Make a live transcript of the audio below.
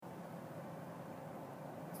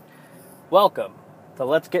Welcome to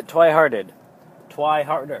Let's Get Twi-Hearted,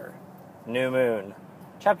 Twi-Harder, New Moon,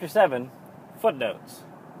 Chapter 7, Footnotes.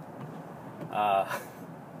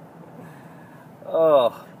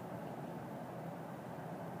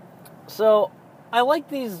 So, I like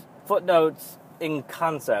these footnotes in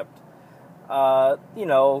concept. Don't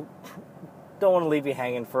want to leave you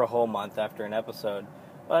hanging for a whole month after an episode.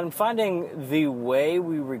 But I'm finding the way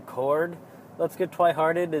we record Let's Get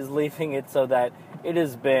Twi-Hearted is leaving it so that it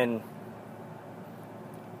has been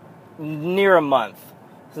near a month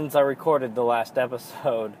since I recorded the last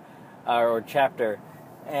episode or chapter,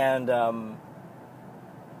 and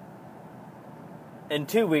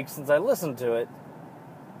 2 weeks since I listened to it,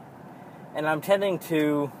 and I'm tending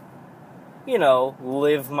to,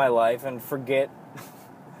 live my life and forget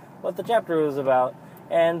what the chapter was about,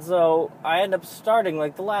 and so I end up starting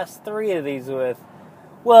like the last 3 of these with,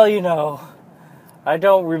 I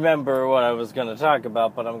don't remember what I was going to talk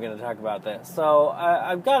about, but I'm going to talk about this. So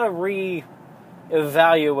I've got to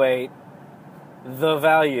reevaluate the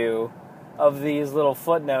value of these little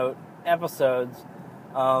footnote episodes,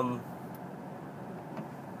 and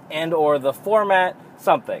or the format,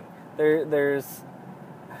 something. I've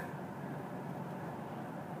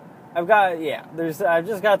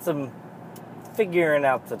just got some figuring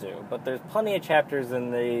out to do, but there's plenty of chapters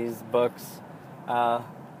in these books.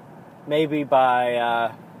 Maybe by,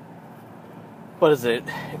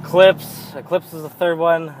 Eclipse? Eclipse is the third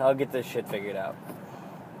one. I'll get this shit figured out.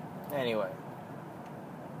 Anyway.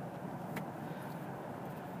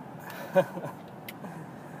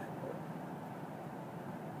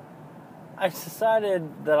 I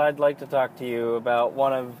decided that I'd like to talk to you about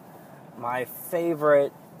one of my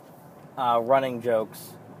favorite running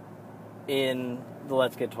jokes in the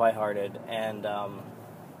Let's Get Twi-Hearted, and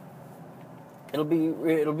It'll be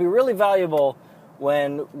really valuable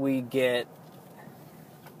when we get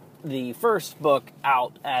the first book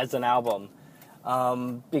out as an album,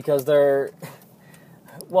 because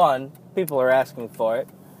people are asking for it,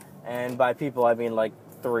 and by people I mean like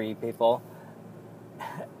 3 people,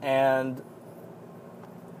 and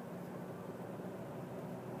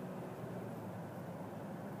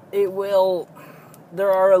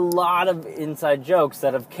there are a lot of inside jokes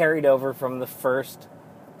that have carried over from the first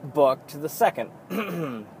book to the second.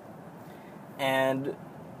 And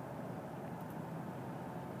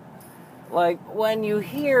like when you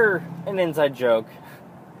hear an inside joke,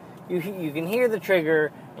 you can hear the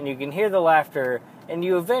trigger and you can hear the laughter, and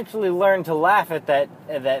you eventually learn to laugh at that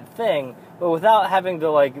thing, but without having to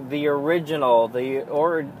like the origin of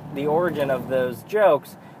those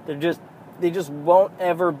jokes. They just won't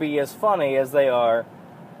ever be as funny as they are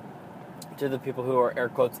to the people who are air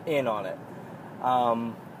quotes in on it.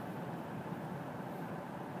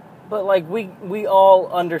 But like we all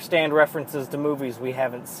understand references to movies we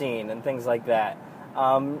haven't seen and things like that.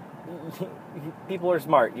 People are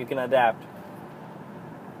smart. You can adapt.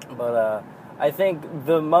 But I think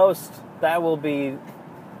that will be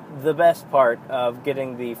the best part of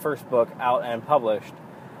getting the first book out and published.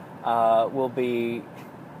 We'll be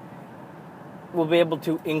able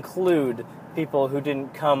to include people who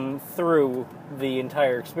didn't come through the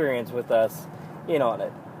entire experience with us in on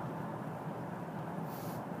it.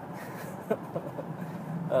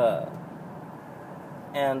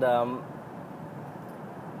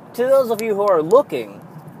 To those of you who are looking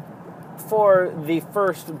for the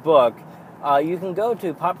first book, you can go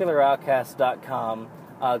to popularoutcast.com,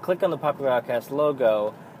 click on the Popular Outcast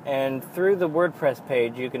logo, and through the WordPress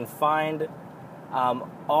page you can find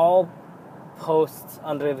all posts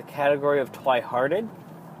under the category of Twi-Hearted,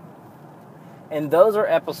 and those are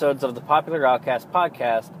episodes of the Popular Outcast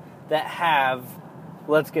podcast that have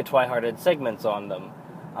Let's Get Twi-Hearted segments on them.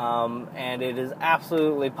 And it is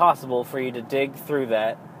absolutely possible for you to dig through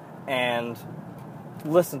that and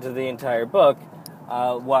listen to the entire book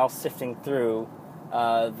while sifting through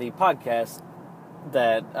the podcast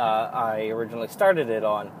that I originally started it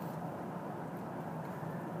on.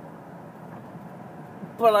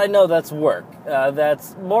 But I know that's work.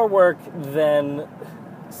 That's more work than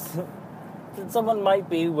someone might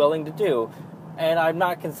be willing to do. And I'm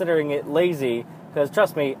not considering it lazy, because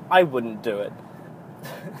trust me, I wouldn't do it.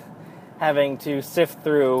 Having to sift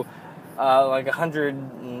through like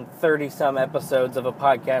 130 some episodes of a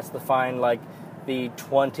podcast to find like the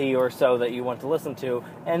 20 or so that you want to listen to,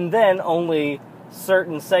 and then only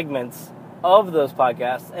certain segments of those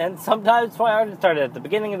podcasts. And sometimes Twi-Hearted started at the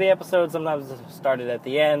beginning of the episode, sometimes it started at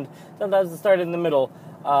the end, sometimes it started in the middle.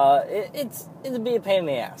 It'd be a pain in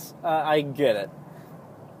the ass. I get it.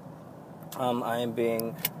 I am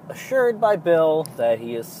being assured by Bill that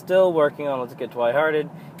he is still working on Let's Get Twi-Hearted.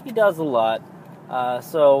 He does a lot.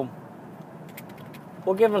 So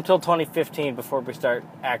We'll give him until 2015 before we start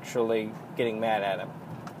actually getting mad at him.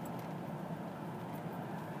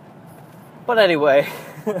 But anyway,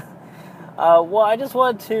 well, I just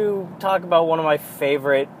wanted to talk about one of my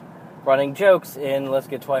favorite running jokes in Let's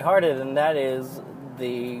Get Twi-Hearted, and that is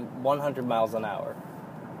the 100 miles an hour.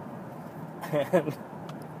 And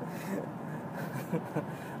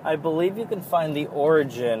I believe you can find the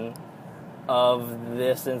origin of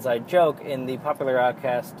this inside joke in the Popular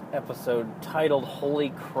Outcast episode titled Holy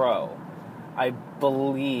Crow. I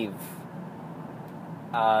believe,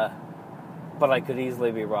 but I could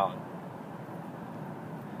easily be wrong.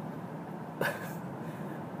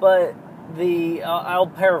 But I'll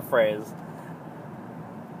paraphrase.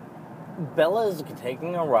 Bella is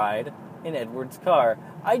taking a ride in Edward's car.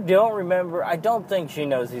 I don't think she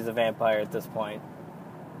knows he's a vampire at this point.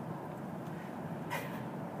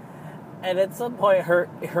 And at some point, her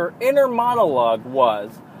inner monologue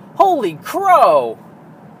was, "Holy crow!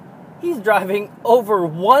 He's driving over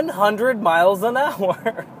 100 miles an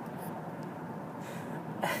hour."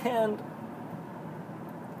 And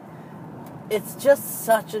it's just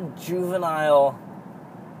such a juvenile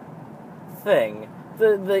thing.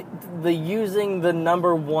 The using the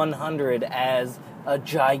number 100 as a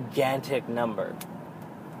gigantic number.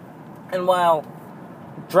 And while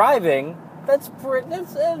driving, that's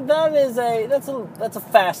a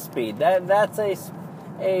fast speed. That's a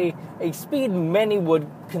speed many would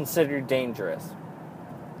consider dangerous.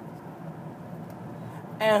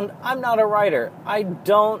 And I'm not a writer. I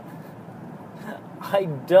don't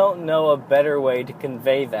know a better way to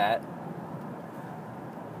convey that.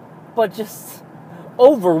 But just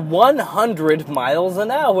over 100 miles an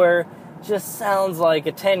hour just sounds like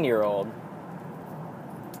a 10-year-old.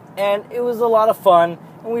 And it was a lot of fun,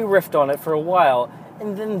 and we riffed on it for a while.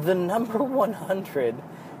 And then the number 100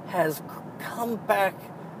 has come back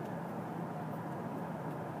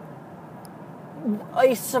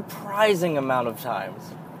a surprising amount of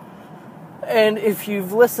times. And if you've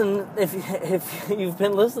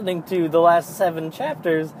been listening to the last 7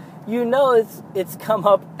 chapters, you know it's come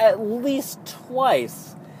up at least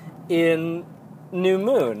twice in New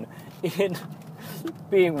Moon, in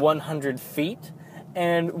being 100 feet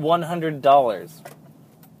and $100.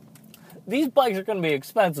 These bikes are going to be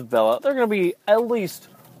expensive, Bella. They're going to be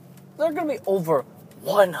over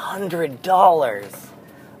 $100.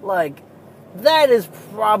 Like, that is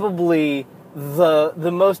probably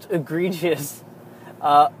the most egregious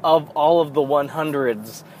of all of the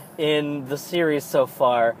 100s in the series so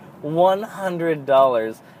far.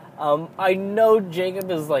 $100. I know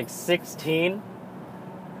Jacob is like 16,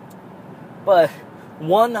 but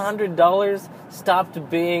 $100 stopped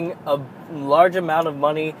being a large amount of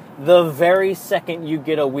money the very second you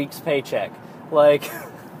get a week's paycheck. Like,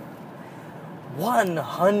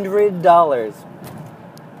 $100.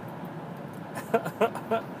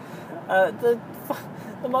 The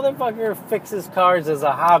motherfucker fixes cars as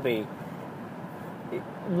a hobby.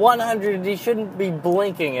 100, he shouldn't be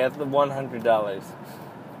blinking at the $100.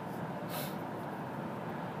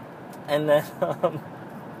 And then,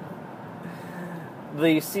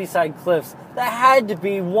 the seaside cliffs, that had to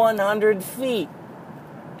be 100 feet.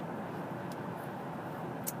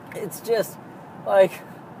 It's just, like,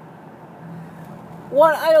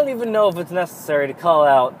 I don't even know if it's necessary to call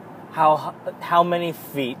out how many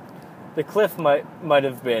feet the cliff might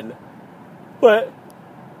have been, but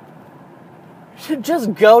to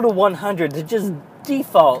just go to 100, to just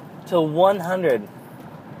default to 100,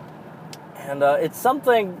 and it's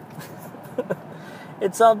something.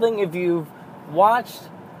 It's something if you've watched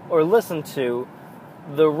or listened to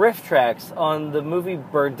the riff tracks on the movie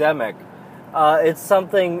Birdemic, it's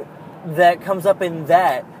something that comes up in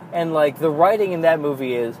that, and like the writing in that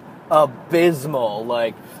movie is abysmal.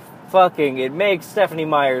 Like, fucking, it makes Stephanie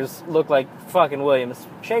Myers look like fucking William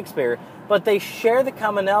Shakespeare, but they share the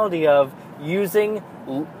commonality of using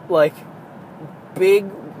like big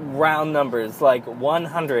round numbers like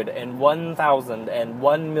 100 and 1,000 and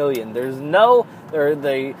 1 million. There's no,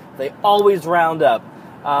 they always round up.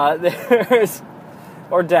 There's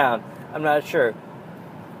or down. I'm not sure,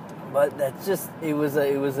 but that's just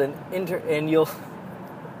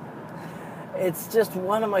it's just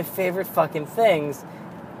one of my favorite fucking things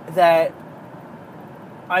that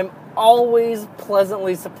I'm always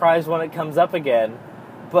pleasantly surprised when it comes up again.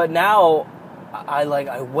 But now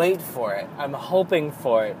I wait for it. I'm hoping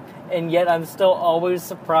for it. And yet I'm still always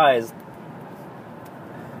surprised.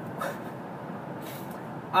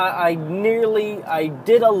 I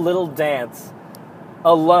did a little dance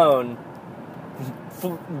alone,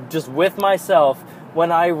 just with myself,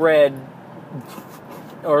 when I read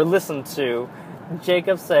or listened to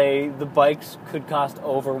Jacob say the bikes could cost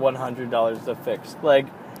over $100 to fix. Like,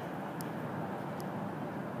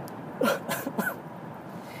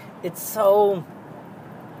 it's so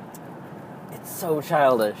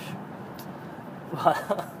childish.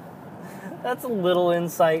 That's a little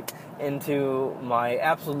insight into my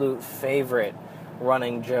absolute favorite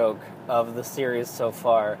running joke of the series so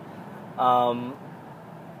far. I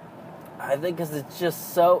think because it's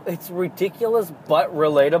just it's ridiculous but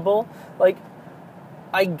relatable. Like,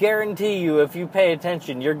 I guarantee you, if you pay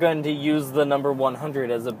attention, you're going to use the number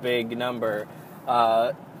 100 as a big number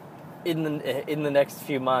in the next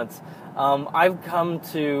few months. I've come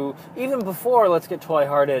to, even before Let's Get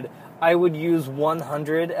Twi-Hearted, I would use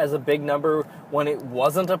 100 as a big number when it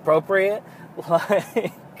wasn't appropriate.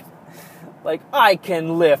 Like I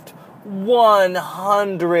can lift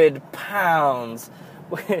 100 pounds,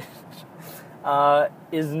 which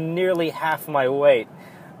is nearly half my weight.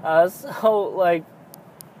 So, like,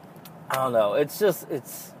 I don't know. It's just,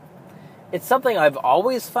 it's something I've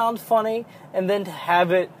always found funny, and then to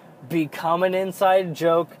have it become an inside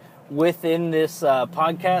joke within this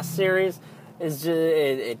podcast series is just,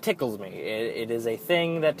 it tickles me. It is a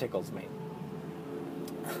thing that tickles me.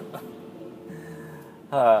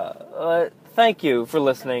 Thank you for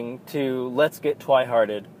listening to Let's Get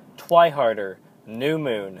Twi-Hearted, Twi-Harder, New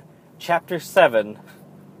Moon, Chapter 7,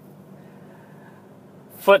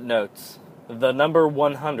 Footnotes, the number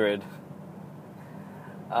 100.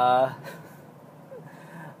 I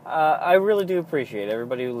really do appreciate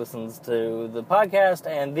everybody who listens to the podcast,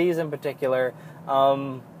 and these in particular.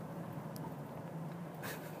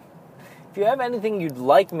 If you have anything you'd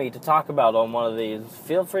like me to talk about on one of these,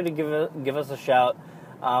 feel free to give us a shout.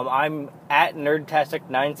 I'm at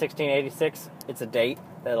Nerdtastic91686. It's a date.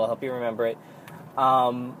 That'll help you remember it.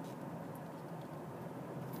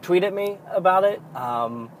 Tweet at me about it.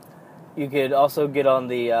 You could also get on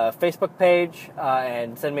the Facebook page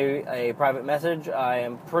and send me a private message. I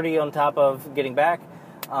am pretty on top of getting back.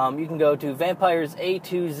 You can go to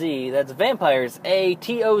vampiresA2Z, that's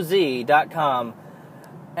vampiresatoz.com,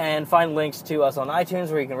 and find links to us on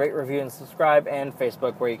iTunes where you can rate, review, and subscribe, and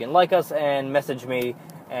Facebook where you can like us and message me,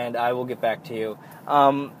 and I will get back to you.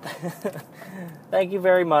 Thank you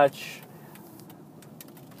very much.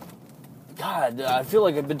 God, I feel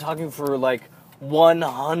like I've been talking for like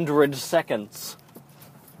 100 seconds.